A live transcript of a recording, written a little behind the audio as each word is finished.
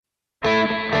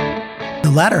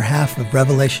the latter half of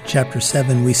Revelation chapter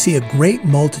 7, we see a great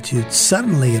multitude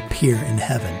suddenly appear in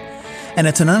heaven. And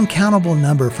it's an uncountable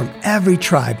number from every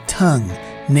tribe, tongue,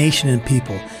 nation, and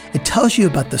people. It tells you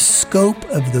about the scope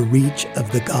of the reach of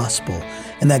the gospel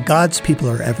and that God's people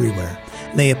are everywhere.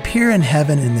 They appear in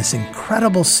heaven in this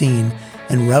incredible scene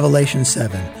in Revelation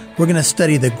 7. We're going to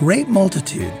study the great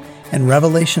multitude in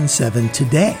Revelation 7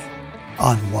 today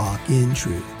on Walk in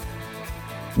Truth.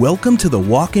 Welcome to the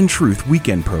Walk in Truth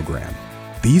weekend program.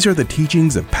 These are the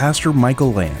teachings of Pastor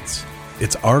Michael Lance.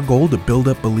 It's our goal to build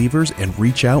up believers and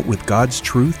reach out with God's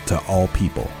truth to all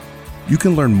people. You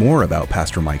can learn more about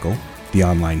Pastor Michael, the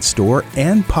online store,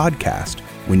 and podcast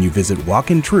when you visit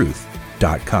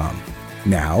walkintruth.com.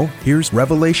 Now, here's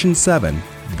Revelation 7,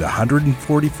 the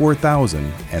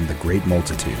 144,000 and the great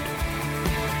multitude.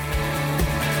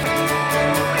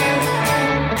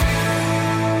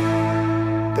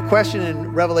 The question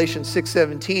in Revelation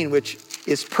 6:17, which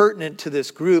is pertinent to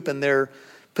this group and their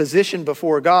position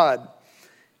before God.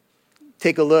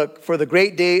 Take a look. For the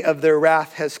great day of their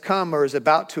wrath has come or is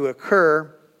about to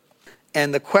occur.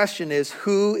 And the question is,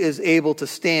 who is able to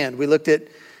stand? We looked at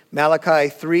Malachi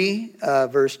 3,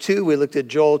 verse 2. We looked at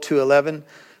Joel 2:11.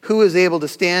 Who is able to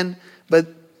stand? But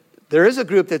there is a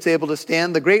group that's able to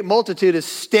stand. The great multitude is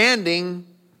standing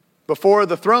before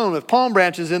the throne with palm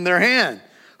branches in their hand.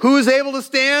 Who is able to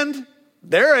stand?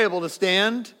 They're able to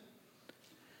stand.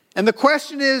 And the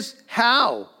question is,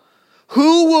 how?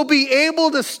 Who will be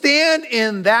able to stand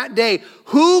in that day?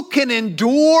 Who can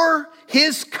endure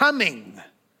his coming?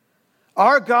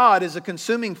 Our God is a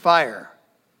consuming fire.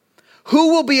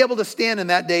 Who will be able to stand in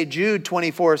that day? Jude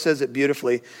 24 says it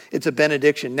beautifully. It's a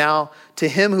benediction. Now, to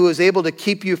him who is able to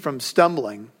keep you from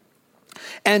stumbling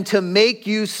and to make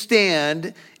you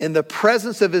stand in the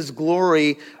presence of his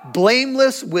glory,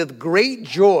 blameless with great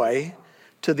joy,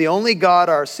 to the only God,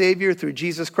 our Savior, through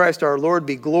Jesus Christ our Lord,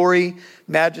 be glory,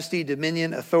 majesty,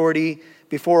 dominion, authority,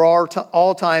 before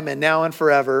all time and now and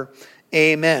forever.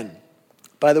 Amen.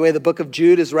 By the way, the book of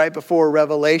Jude is right before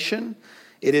Revelation.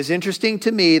 It is interesting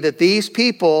to me that these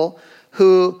people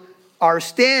who are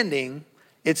standing,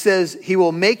 it says, he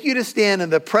will make you to stand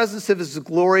in the presence of his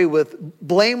glory with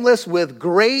blameless with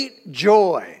great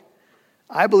joy.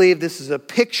 I believe this is a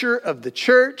picture of the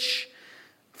church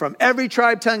from every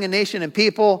tribe, tongue, and nation and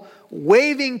people,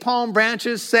 waving palm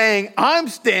branches, saying, I'm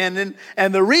standing,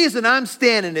 and the reason I'm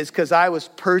standing is because I was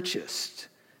purchased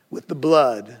with the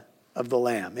blood of the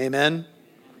Lamb. Amen?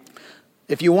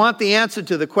 If you want the answer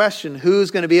to the question,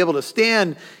 who's going to be able to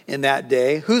stand in that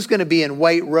day, who's going to be in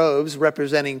white robes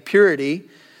representing purity,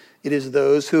 it is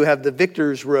those who have the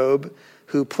victor's robe,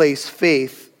 who place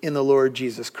faith in the Lord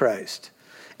Jesus Christ.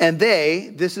 And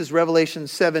this is Revelation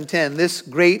 7:10, this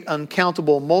great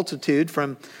uncountable multitude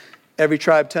from every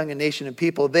tribe, tongue, and nation and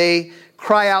people, they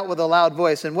cry out with a loud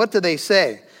voice. And what do they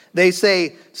say? They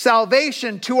say,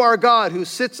 salvation to our God who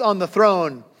sits on the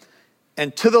throne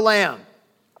and to the Lamb.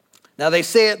 Now they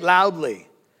say it loudly.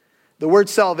 The word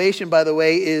salvation, by the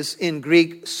way, is in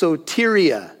Greek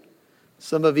soteria.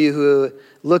 Some of you who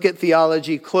look at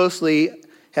theology closely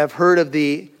have heard of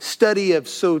the study of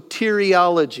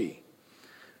soteriology.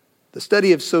 The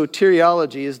study of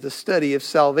soteriology is the study of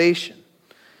salvation.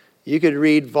 You could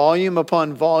read volume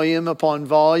upon volume upon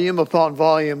volume upon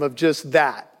volume of just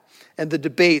that. And the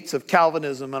debates of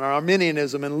Calvinism and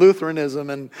Arminianism and Lutheranism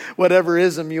and whatever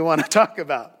ism you want to talk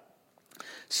about.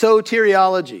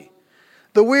 Soteriology.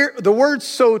 The word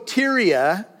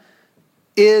soteria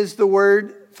is the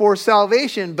word for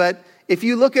salvation, but if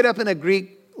you look it up in a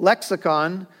Greek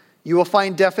lexicon, you will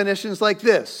find definitions like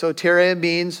this. Soteria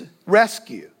means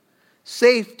rescue,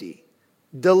 safety,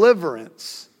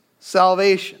 deliverance,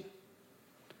 salvation.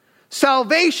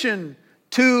 Salvation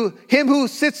to him who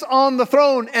sits on the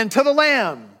throne and to the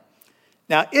Lamb.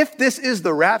 Now, if this is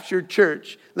the raptured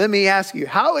church, let me ask you,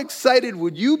 how excited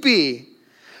would you be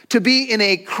to be in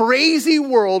a crazy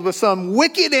world with some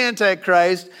wicked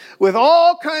antichrist with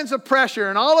all kinds of pressure,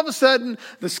 and all of a sudden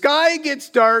the sky gets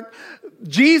dark,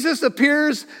 Jesus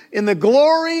appears in the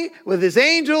glory with his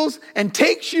angels and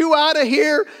takes you out of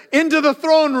here into the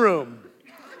throne room,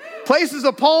 places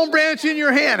a palm branch in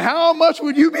your hand. How much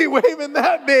would you be waving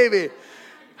that baby?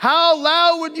 How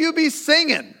loud would you be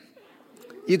singing?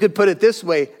 You could put it this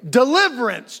way: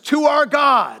 deliverance to our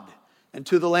God and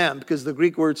to the Lamb, because the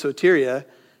Greek word soteria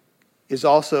is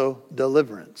also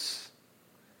deliverance.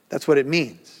 That's what it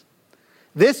means.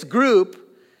 This group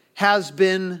has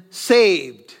been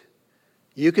saved.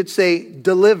 You could say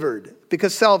delivered,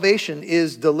 because salvation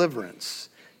is deliverance.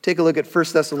 Take a look at 1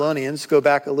 Thessalonians. Go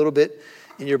back a little bit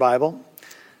in your Bible.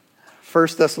 1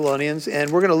 Thessalonians,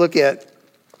 and we're going to look at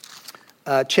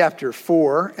chapter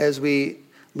 4 as we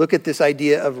look at this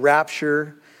idea of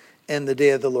rapture and the day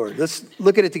of the Lord. Let's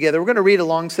look at it together. We're going to read a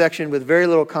long section with very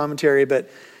little commentary, but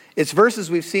it's verses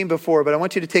we've seen before, but I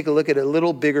want you to take a look at a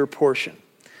little bigger portion.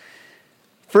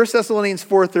 1 Thessalonians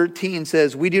 4:13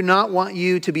 says, "We do not want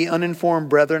you to be uninformed,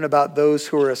 brethren, about those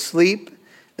who are asleep,"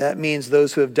 that means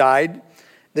those who have died,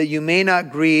 "that you may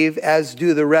not grieve as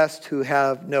do the rest who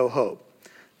have no hope."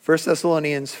 1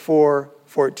 Thessalonians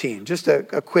 4:14. Just a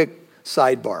quick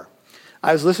sidebar.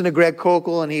 I was listening to Greg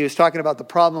Kokel, and he was talking about the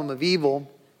problem of evil.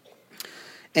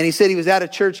 And he said he was at a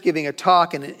church giving a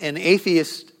talk, and an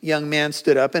atheist young man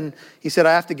stood up, and he said,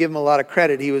 I have to give him a lot of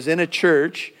credit. He was in a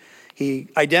church. He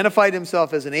identified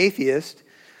himself as an atheist,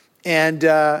 and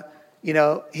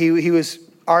he was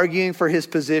arguing for his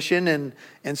position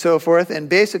and so forth. And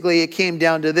basically, it came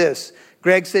down to this.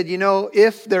 Greg said,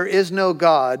 if there is no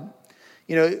God,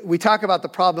 we talk about the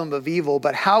problem of evil,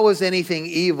 but how is anything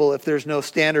evil if there's no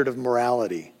standard of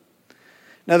morality?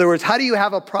 In other words, how do you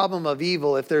have a problem of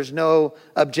evil if there's no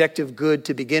objective good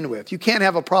to begin with? You can't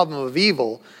have a problem of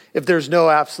evil if there's no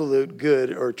absolute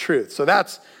good or truth. So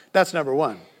that's number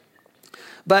one.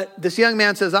 But this young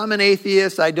man says, I'm an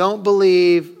atheist. I don't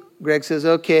believe. Greg says,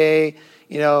 okay,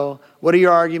 what are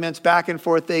your arguments? Back and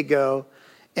forth they go.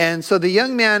 And so the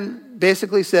young man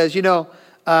basically says,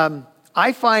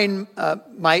 I find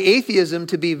my atheism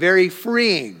to be very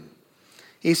freeing.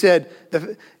 He said,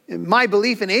 my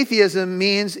belief in atheism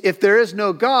means if there is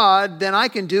no God, then I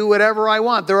can do whatever I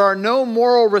want. There are no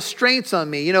moral restraints on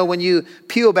me. When you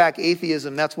peel back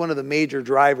atheism, that's one of the major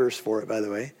drivers for it, by the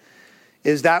way,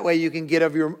 is that way you can get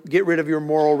rid of your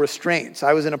moral restraints.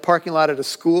 I was in a parking lot at a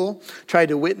school, tried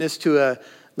to witness to a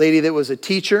lady that was a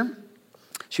teacher.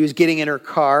 She was getting in her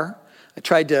car. I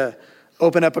tried to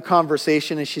open up a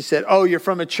conversation, and she said, oh, you're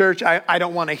from a church? I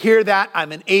don't want to hear that.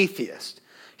 I'm an atheist.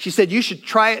 She said, you should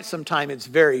try it sometime. It's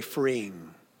very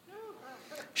freeing.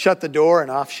 Shut the door,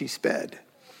 and off she sped.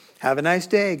 Have a nice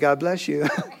day. God bless you.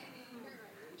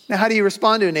 Now, how do you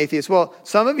respond to an atheist? Well,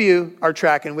 some of you are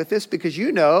tracking with this because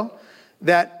you know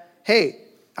that, hey,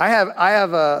 I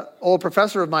have an old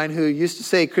professor of mine who used to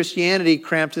say Christianity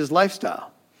cramped his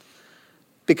lifestyle.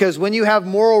 Because when you have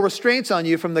moral restraints on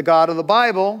you from the God of the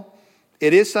Bible,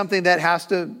 it is something that has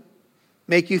to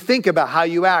make you think about how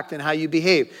you act and how you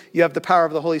behave. You have the power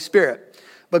of the Holy Spirit.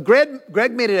 But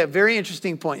Greg made it a very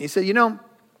interesting point. He said,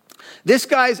 this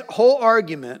guy's whole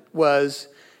argument was,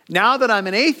 now that I'm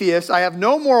an atheist, I have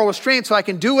no moral restraint, so I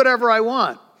can do whatever I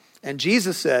want. And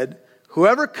Jesus said,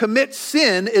 whoever commits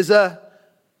sin is a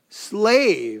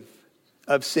slave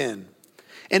of sin.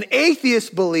 An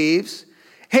atheist believes,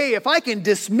 hey, if I can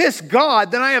dismiss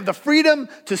God, then I have the freedom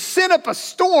to sin up a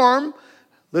storm.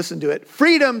 Listen to it.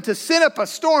 Freedom to sin up a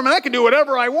storm, and I can do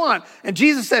whatever I want. And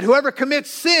Jesus said, whoever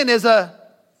commits sin is a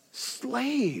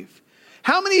slave.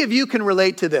 How many of you can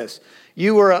relate to this?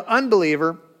 You were an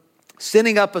unbeliever,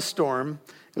 sinning up a storm.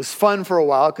 It was fun for a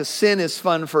while, because sin is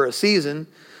fun for a season,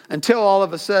 until all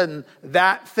of a sudden,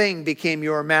 that thing became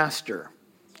your master.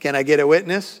 Can I get a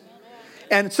witness?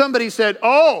 And somebody said,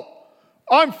 oh,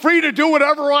 I'm free to do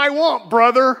whatever I want,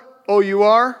 brother. Oh, you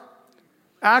are?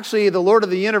 Actually, the Lord of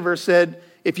the universe said,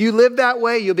 if you live that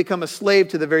way, you'll become a slave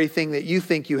to the very thing that you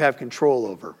think you have control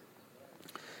over.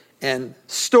 And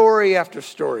story after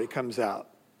story comes out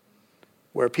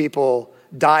where people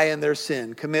die in their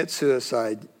sin, commit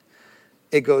suicide.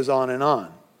 It goes on and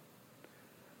on.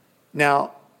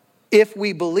 Now, if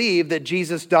we believe that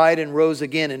Jesus died and rose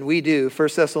again, and we do, 1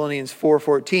 Thessalonians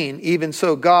 4:14, even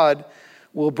so God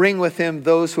will bring with him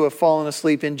those who have fallen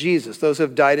asleep in Jesus. Those who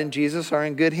have died in Jesus are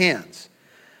in good hands.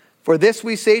 For this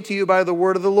we say to you by the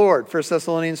word of the Lord, 1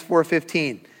 Thessalonians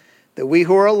 4:15, that we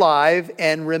who are alive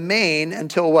and remain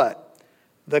until what?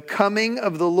 The coming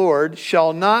of the Lord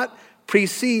shall not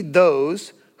precede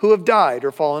those who have died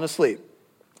or fallen asleep.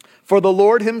 For the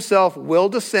Lord himself will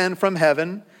descend from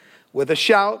heaven with a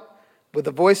shout, with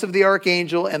the voice of the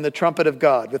archangel and the trumpet of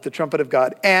God, with the trumpet of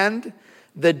God. And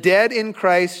the dead in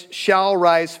Christ shall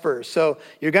rise first. So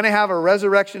you're going to have a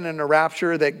resurrection and a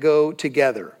rapture that go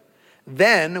together.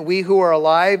 Then we who are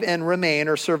alive and remain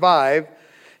or survive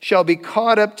shall be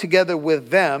caught up together with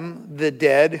them, the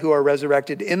dead who are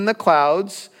resurrected in the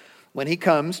clouds when he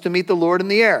comes to meet the Lord in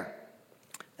the air.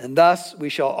 And thus we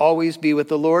shall always be with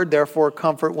the Lord. Therefore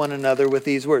comfort one another with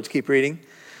these words. Keep reading.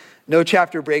 No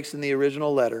chapter breaks in the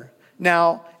original letter.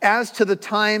 Now, as to the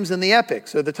times and the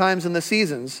epochs, or the times and the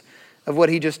seasons of what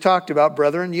he just talked about,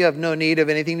 brethren, you have no need of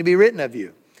anything to be written of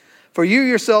you. For you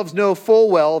yourselves know full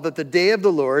well that the day of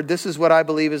the Lord, this is what I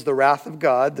believe is the wrath of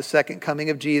God, the second coming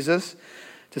of Jesus,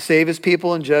 to save his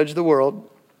people and judge the world,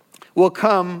 will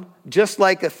come just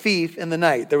like a thief in the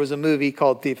night. There was a movie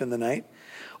called Thief in the Night.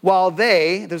 While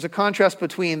there's a contrast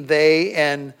between they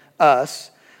and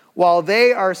us, while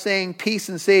they are saying peace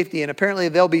and safety, and apparently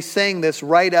they'll be saying this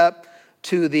right up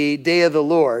to the day of the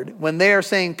Lord. When they are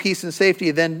saying peace and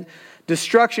safety, then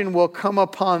destruction will come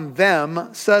upon them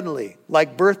suddenly,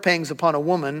 like birth pangs upon a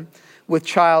woman with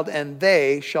child, and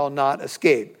they shall not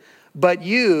escape. But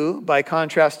you, by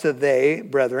contrast to they,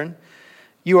 brethren,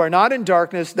 you are not in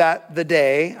darkness, that the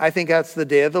day, I think that's the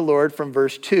day of the Lord from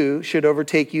verse 2, should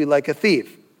overtake you like a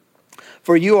thief.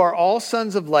 For you are all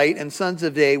sons of light and sons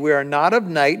of day. We are not of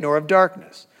night nor of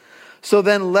darkness. So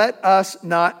then let us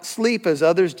not sleep as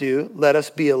others do. Let us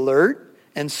be alert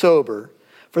and sober.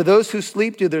 For those who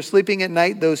sleep do their sleeping at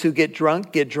night. Those who get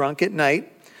drunk at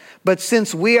night. But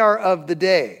since we are of the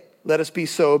day, let us be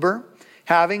sober,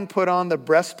 having put on the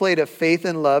breastplate of faith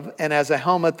and love, and as a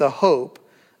helmet the hope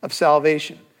of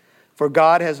salvation. For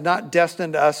God has not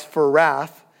destined us for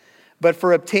wrath, but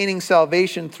for obtaining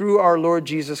salvation through our Lord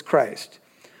Jesus Christ,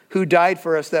 who died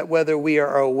for us, that whether we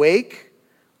are awake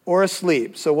or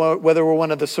asleep, so whether we're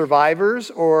one of the survivors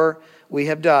or we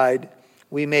have died,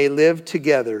 we may live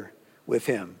together with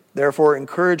him. Therefore,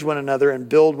 encourage one another and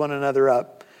build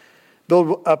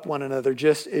up one another,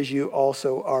 just as you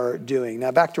also are doing.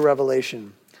 Now back to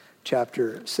Revelation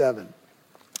chapter 7.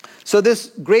 So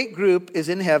this great group is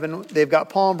in heaven. They've got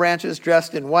palm branches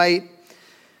dressed in white.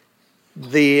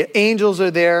 The angels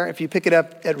are there. If you pick it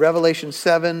up at Revelation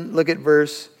 7, look at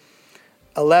verse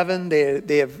 11.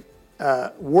 They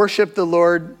have worshiped the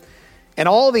Lord. And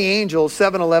all the angels,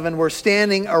 7:11, were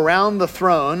standing around the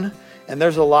throne. And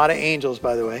there's a lot of angels,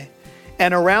 by the way.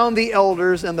 And around the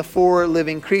elders and the 4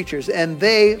 living creatures. And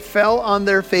they fell on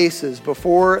their faces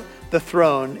before the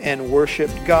throne and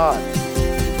worshiped God.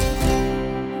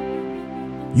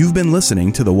 You've been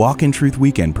listening to the Walk in Truth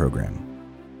Weekend program.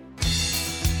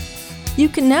 You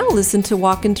can now listen to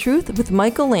Walk in Truth with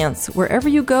Michael Lance wherever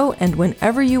you go and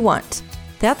whenever you want.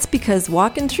 That's because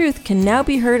Walk in Truth can now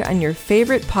be heard on your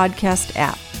favorite podcast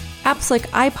app. Apps like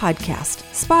iPodcast,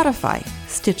 Spotify,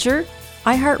 Stitcher,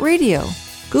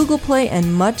 iHeartRadio, Google Play,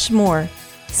 and much more.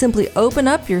 Simply open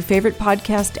up your favorite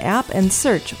podcast app and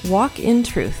search Walk in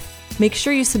Truth. Make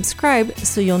sure you subscribe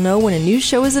so you'll know when a new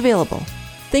show is available.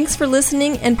 Thanks for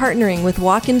listening and partnering with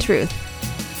Walk in Truth.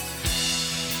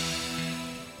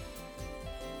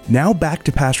 Now back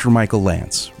to Pastor Michael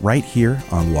Lance, right here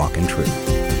on Walk in Truth.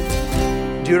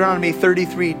 Deuteronomy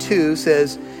 33:2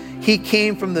 says, he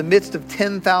came from the midst of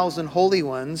 10,000 holy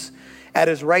ones. At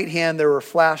his right hand there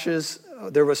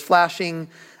was flashing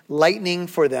lightning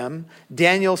for them.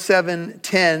 Daniel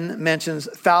 7:10 mentions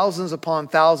thousands upon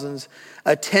thousands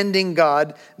attending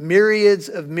God, myriads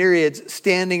of myriads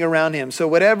standing around him. So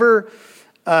whenever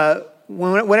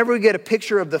we get a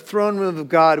picture of the throne room of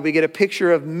God, we get a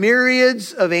picture of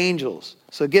myriads of angels.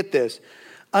 So get this,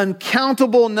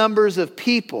 uncountable numbers of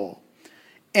people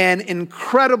and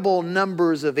incredible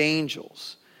numbers of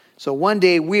angels. So one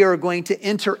day we are going to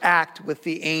interact with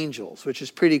the angels, which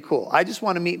is pretty cool. I just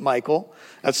want to meet Michael.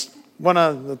 That's one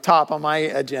of the top on my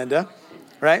agenda,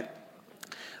 right?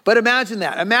 But imagine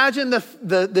that. Imagine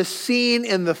the scene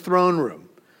in the throne room.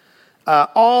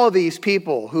 All of these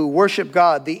people who worship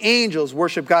God, the angels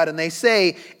worship God, and they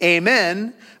say,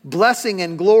 amen, blessing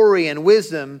and glory and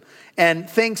wisdom and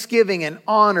thanksgiving and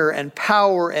honor and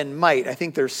power and might. I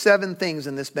think there's 7 things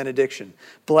in this benediction.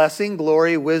 Blessing,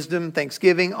 glory, wisdom,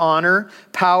 thanksgiving, honor,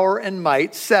 power, and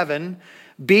might. 7,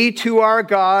 be to our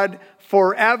God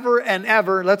forever and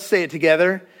ever. Let's say it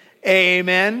together.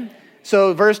 Amen.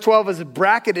 So verse 12 is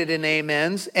bracketed in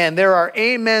amens, and there are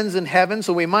amens in heaven,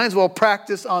 so we might as well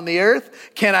practice on the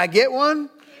earth. Can I get one?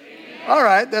 Amen. All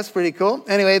right, that's pretty cool.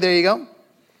 Anyway, there you go.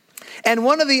 And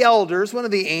one of the elders, one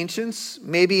of the ancients,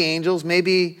 maybe angels,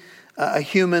 maybe a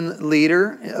human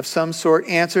leader of some sort,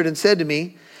 answered and said to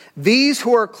me, these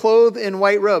who are clothed in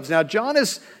white robes. Now, John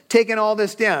has taken all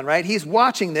this down, right? He's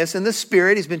watching this in the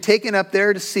spirit. He's been taken up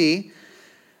there to see.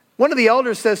 One of the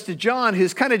elders says to John,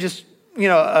 who's kind of just,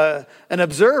 an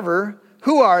observer,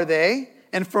 who are they?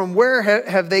 And from where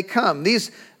have they come?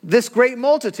 This great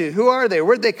multitude, who are they?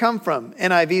 Where'd they come from?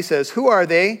 NIV says, who are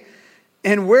they?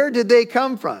 And where did they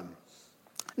come from?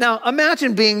 Now,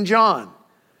 imagine being John.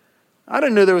 I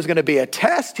didn't know there was going to be a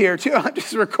test here, too. I'm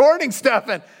just recording stuff,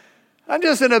 and I'm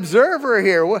just an observer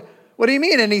here. What do you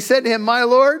mean? And he said to him, my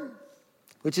Lord,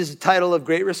 which is a title of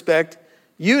great respect,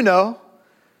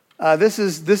 this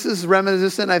is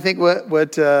reminiscent, I think,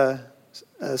 what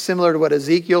similar to what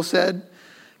Ezekiel said.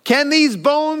 Can these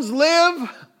bones live?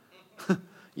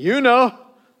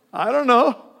 I don't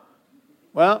know.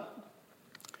 Well,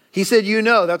 He said, you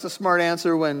know. That's a smart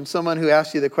answer when someone who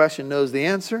asks you the question knows the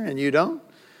answer and you don't.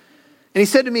 And he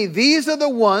said to me, these are the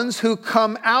ones who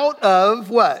come out of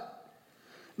what?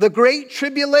 The great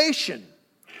tribulation.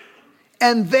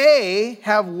 And they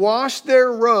have washed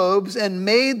their robes and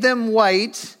made them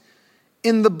white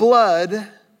in the blood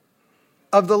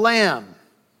of the Lamb.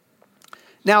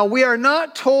 Now, we are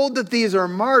not told that these are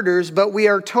martyrs, but we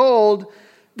are told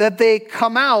that they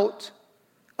come out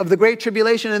of the great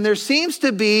tribulation. And there seems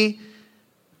to be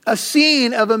a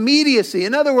scene of immediacy.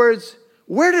 In other words,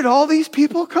 where did all these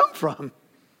people come from?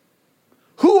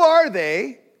 Who are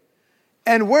they?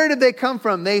 And where did they come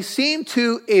from? They seem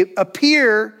to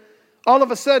appear all of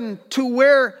a sudden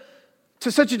to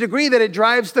such a degree that it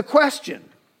drives the question.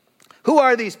 Who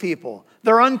are these people?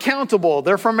 They're uncountable.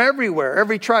 They're from everywhere,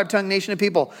 every tribe, tongue, nation, and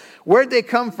people. Where'd they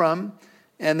come from?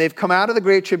 And they've come out of the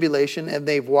great tribulation, and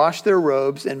they've washed their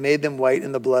robes and made them white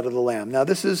in the blood of the Lamb. Now,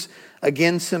 this is,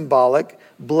 again, symbolic.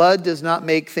 Blood does not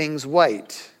make things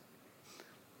white.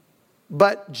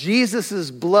 But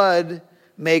Jesus' blood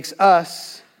makes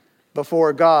us,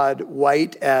 before God,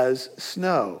 white as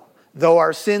snow. Though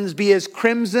our sins be as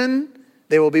crimson,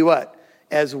 they will be what?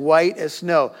 As white as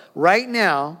snow. Right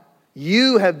now,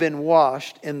 you have been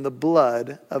washed in the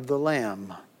blood of the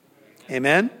Lamb.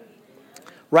 Amen?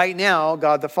 Right now,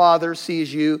 God the Father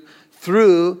sees you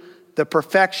through the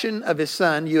perfection of his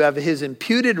Son. You have his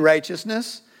imputed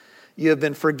righteousness. You have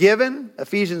been forgiven.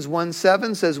 Ephesians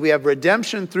 1:7 says we have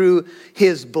redemption through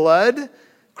his blood,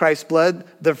 Christ's blood,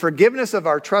 the forgiveness of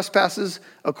our trespasses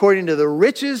according to the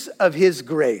riches of his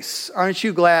grace. Aren't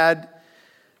you glad?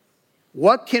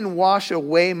 What can wash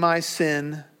away my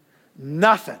sin?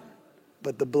 Nothing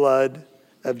but the blood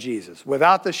of Jesus.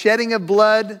 Without the shedding of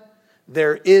blood,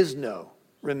 there is no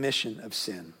remission of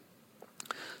sin.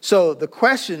 So the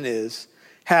question is,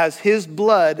 has his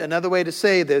blood, another way to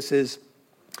say this is,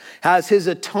 has his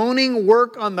atoning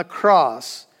work on the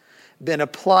cross been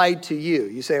applied to you?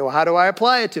 You say, well, how do I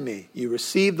apply it to me? You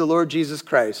receive the Lord Jesus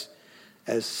Christ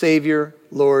as Savior,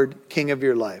 Lord, King of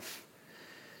your life.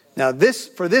 Now,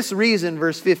 for this reason,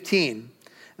 verse 15,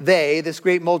 they, this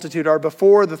great multitude, are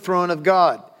before the throne of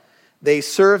God. They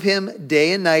serve him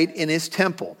day and night in his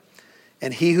temple.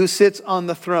 And he who sits on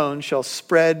the throne shall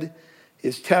spread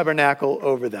his tabernacle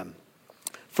over them.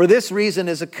 For this reason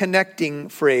is a connecting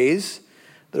phrase.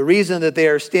 The reason that they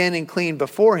are standing clean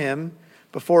before him,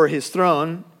 before his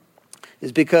throne,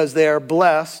 is because they are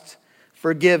blessed,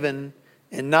 forgiven,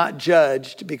 and not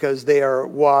judged because they are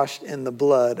washed in the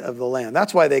blood of the Lamb.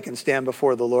 That's why they can stand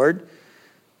before the Lord.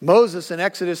 Moses in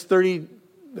Exodus 32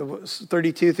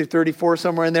 through 34,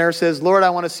 somewhere in there, says, Lord,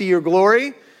 I want to see your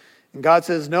glory. And God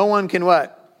says, no one can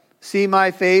what? See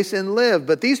my face and live.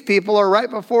 But these people are right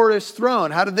before his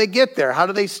throne. How did they get there? How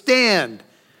do they stand?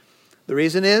 The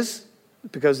reason is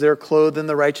because they're clothed in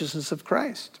the righteousness of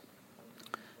Christ.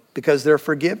 Because they're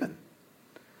forgiven.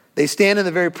 They stand in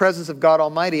the very presence of God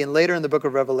Almighty. And later in the book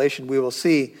of Revelation, we will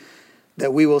see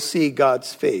that we will see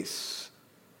God's face,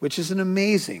 which is an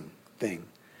amazing thing.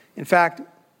 In fact,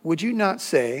 would you not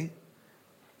say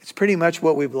it's pretty much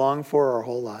what we've longed for our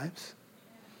whole lives?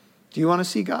 Do you want to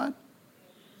see God?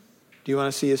 Do you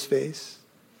want to see his face?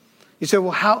 You say,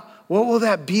 well, what will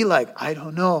that be like? I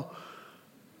don't know.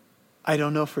 I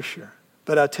don't know for sure.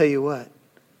 But I'll tell you what,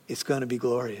 it's going to be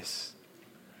glorious.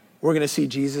 We're going to see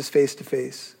Jesus face to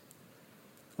face.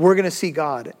 We're going to see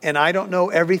God. And I don't know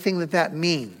everything that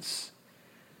means.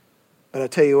 But I'll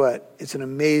tell you what, it's an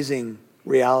amazing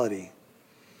reality.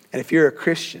 And if you're a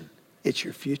Christian, it's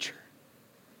your future.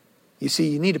 You see,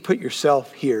 you need to put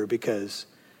yourself here because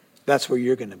that's where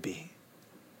you're going to be.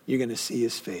 You're going to see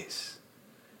his face.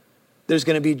 There's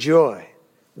going to be joy,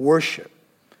 worship,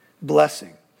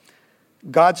 blessing.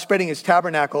 God spreading his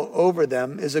tabernacle over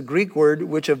them is a Greek word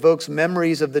which evokes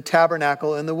memories of the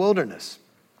tabernacle in the wilderness.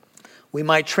 We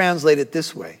might translate it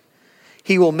this way.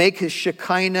 He will make his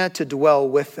Shekinah to dwell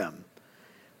with them.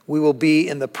 We will be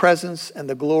in the presence and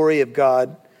the glory of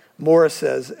God. Morris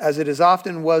says, as it as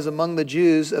often was among the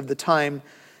Jews of the time,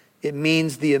 it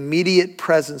means the immediate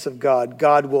presence of God.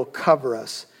 God will cover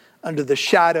us under the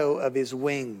shadow of his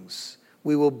wings.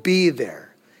 We will be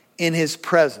there in his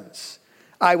presence.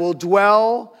 I will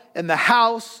dwell in the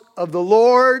house of the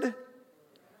Lord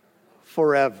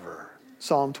forever.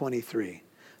 Psalm 23.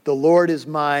 The Lord is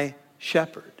my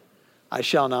shepherd. I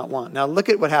shall not want. Now look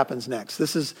at what happens next.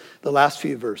 This is the last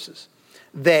few verses.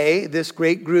 They, this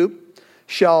great group,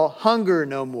 shall hunger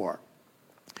no more.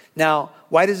 Now,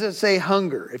 why does it say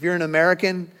hunger? If you're an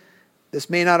American, this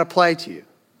may not apply to you.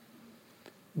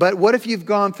 But what if you've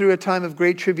gone through a time of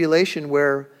great tribulation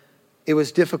where it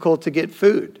was difficult to get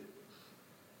food?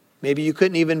 Maybe you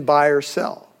couldn't even buy or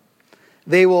sell.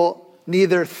 They will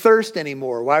neither thirst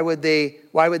anymore. Why would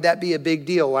that be a big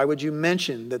deal? Why would you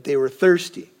mention that they were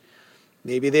thirsty?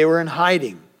 Maybe they were in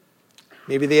hiding.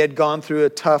 Maybe they had gone through a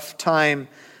tough time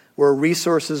where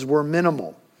resources were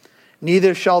minimal.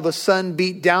 Neither shall the sun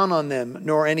beat down on them,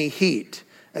 nor any heat.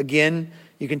 Again,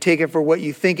 you can take it for what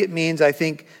you think it means. I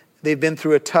think they've been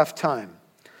through a tough time.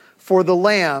 For the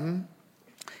Lamb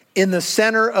in the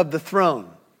center of the throne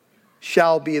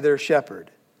shall be their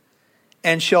shepherd,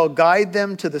 and shall guide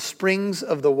them to the springs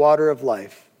of the water of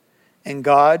life. And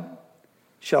God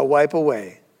shall wipe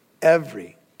away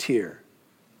every tear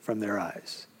from their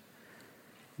eyes.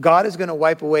 God is going to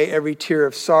wipe away every tear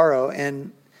of sorrow.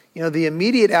 And, the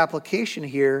immediate application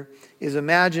here is,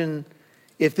 imagine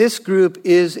if this group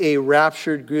is a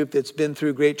raptured group that's been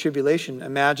through great tribulation,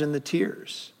 imagine the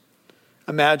tears.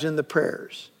 Imagine the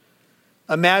prayers.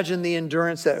 Imagine the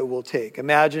endurance that it will take.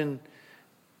 Imagine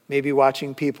maybe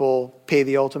watching people pay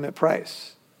the ultimate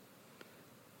price.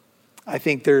 I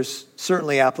think there's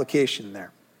certainly application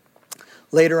there.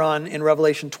 Later on in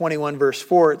Revelation 21, verse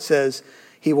 4, it says,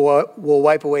 He will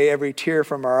wipe away every tear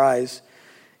from our eyes.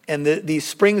 And these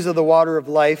springs of the water of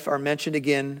life are mentioned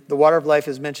again. The water of life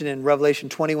is mentioned in Revelation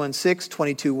 21:6,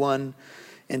 22:1,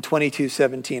 and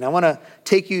 22:17. I want to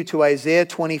take you to Isaiah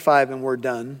 25, and we're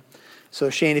done. So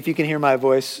Shane, if you can hear my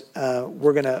voice,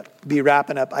 we're going to be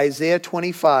wrapping up. Isaiah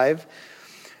 25.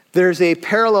 There's a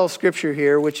parallel scripture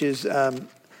here, which is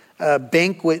a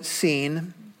banquet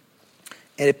scene.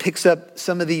 And it picks up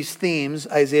some of these themes.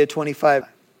 Isaiah 25,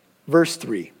 verse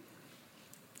 3.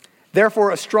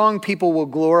 Therefore, a strong people will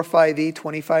glorify thee.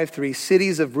 25:3.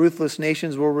 Cities of ruthless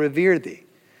nations will revere thee.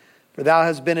 For thou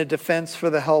hast been a defense for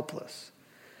the helpless,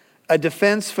 a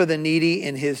defense for the needy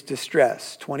in his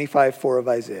distress. 25:4 of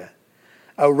Isaiah.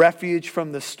 A refuge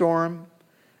from the storm,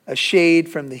 a shade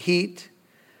from the heat.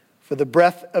 For the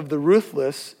breath of the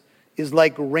ruthless is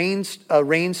like a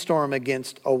rainstorm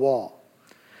against a wall.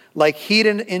 Like heat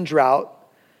in drought,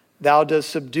 thou dost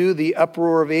subdue the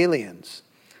uproar of aliens.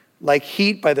 Like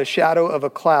heat by the shadow of a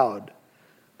cloud,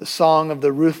 the song of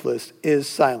the ruthless is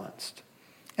silenced.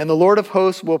 And the Lord of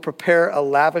hosts will prepare a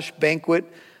lavish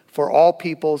banquet for all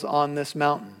peoples on this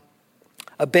mountain.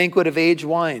 A banquet of aged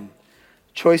wine,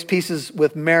 choice pieces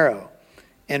with marrow,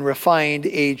 and refined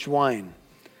aged wine.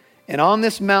 And on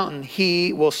this mountain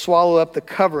he will swallow up the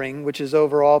covering which is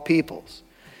over all peoples,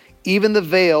 even the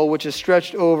veil which is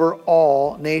stretched over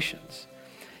all nations.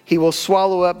 He will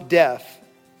swallow up death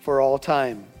for all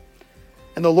time.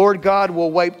 And the Lord God will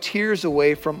wipe tears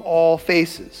away from all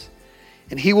faces,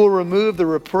 and he will remove the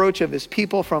reproach of his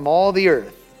people from all the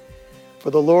earth.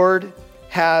 For the Lord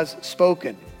has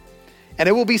spoken. And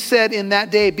it will be said in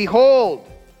that day, Behold,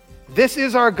 this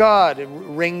is our God. It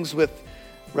rings with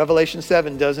Revelation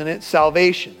 7, doesn't it?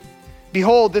 Salvation.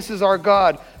 Behold, this is our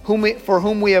God, for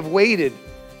whom we have waited,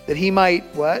 that he might,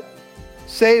 what?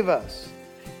 Save us.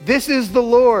 This is the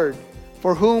Lord,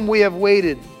 for whom we have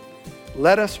waited.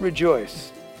 Let us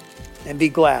rejoice and be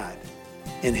glad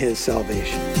in his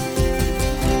salvation.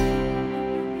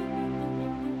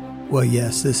 Well,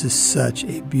 yes, this is such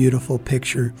a beautiful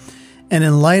picture. And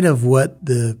in light of what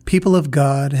the people of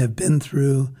God have been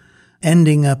through,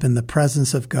 ending up in the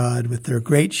presence of God with their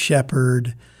great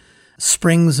shepherd,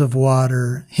 springs of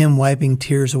water, him wiping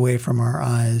tears away from our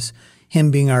eyes,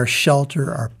 him being our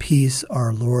shelter, our peace,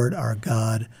 our Lord, our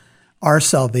God, our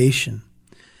salvation,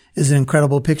 is an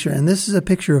incredible picture. And this is a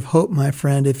picture of hope, my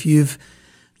friend. If you've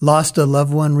lost a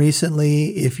loved one recently,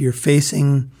 if you're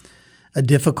facing a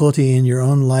difficulty in your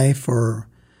own life or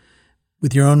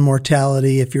with your own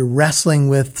mortality, if you're wrestling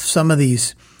with some of the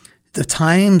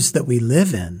times that we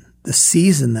live in, the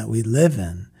season that we live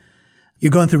in, you're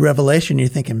going through Revelation, you're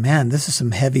thinking, man, this is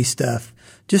some heavy stuff.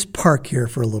 Just park here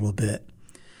for a little bit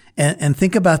and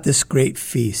think about this great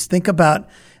feast. Think about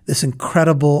this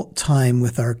incredible time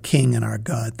with our King and our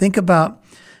God. Think about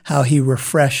how he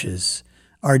refreshes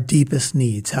our deepest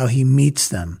needs, how he meets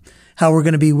them, how we're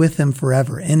going to be with him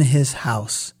forever, in his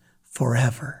house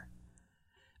forever.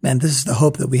 Man, this is the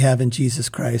hope that we have in Jesus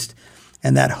Christ,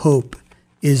 and that hope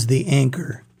is the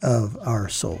anchor of our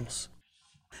souls.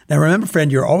 Now remember,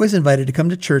 friend, you're always invited to come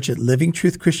to church at Living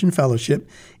Truth Christian Fellowship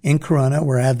in Corona,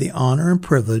 where I have the honor and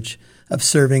privilege of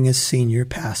serving as senior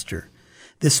pastor.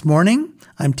 This morning,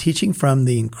 I'm teaching from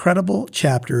the incredible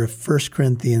chapter of 1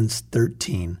 Corinthians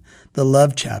 13, the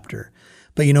love chapter.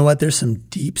 But you know what? There's some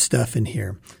deep stuff in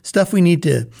here. Stuff we need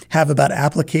to have about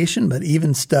application, but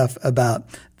even stuff about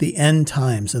the end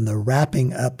times and the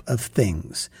wrapping up of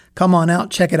things. Come on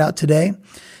out. Check it out today.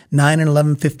 9 and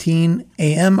 11:15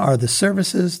 a.m. are the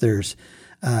services. There's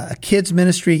a kids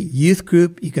ministry, youth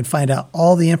group. You can find out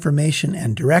all the information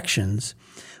and directions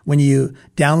When you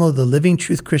download the Living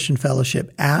Truth Christian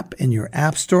Fellowship app in your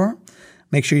app store,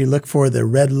 make sure you look for the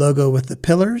red logo with the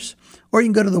pillars, or you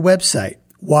can go to the website,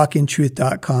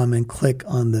 walkintruth.com, and click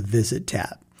on the Visit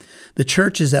tab. The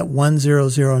church is at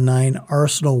 1009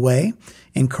 Arsenal Way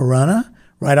in Corona,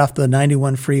 right off the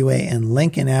 91 freeway and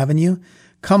Lincoln Avenue.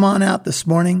 Come on out this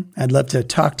morning. I'd love to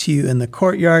talk to you in the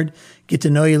courtyard, get to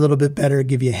know you a little bit better,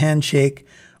 give you a handshake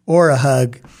or a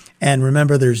hug. And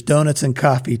remember, there's donuts and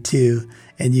coffee too,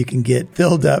 and you can get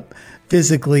filled up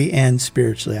physically and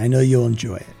spiritually. I know you'll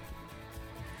enjoy it.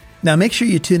 Now, make sure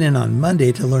you tune in on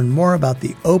Monday to learn more about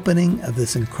the opening of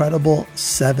this incredible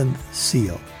seventh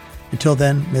seal. Until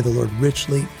then, may the Lord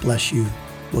richly bless you.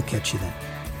 We'll catch you then.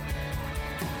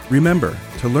 Remember,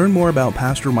 to learn more about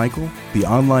Pastor Michael, the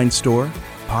online store,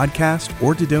 podcast,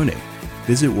 or to donate,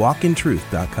 visit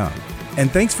walkintruth.com.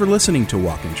 And thanks for listening to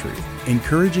Walk in Truth,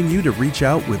 encouraging you to reach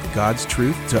out with God's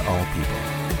truth to all people.